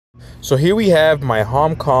So here we have my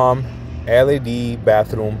HOMCOM LED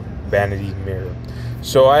bathroom vanity mirror.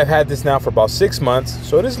 So I've had this now for about 6 months,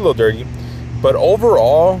 so it is a little dirty, but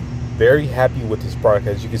overall very happy with this product.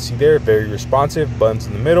 As you can see there, very responsive, buttons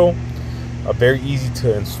in the middle, very easy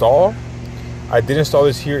to install. I did install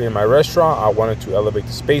this here in my restaurant. I wanted to elevate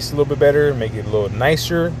the space a little bit better, make it a little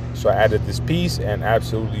nicer, so I added this piece and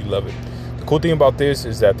absolutely love it. The cool thing about this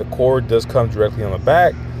is that the cord does come directly on the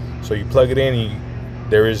back, so you plug it in and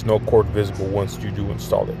there is no cord visible once you do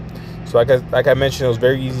install it. So like I mentioned, it was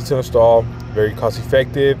very easy to install, very cost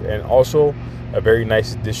effective, and also a very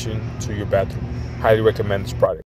nice addition to your bathroom. Highly recommend this product.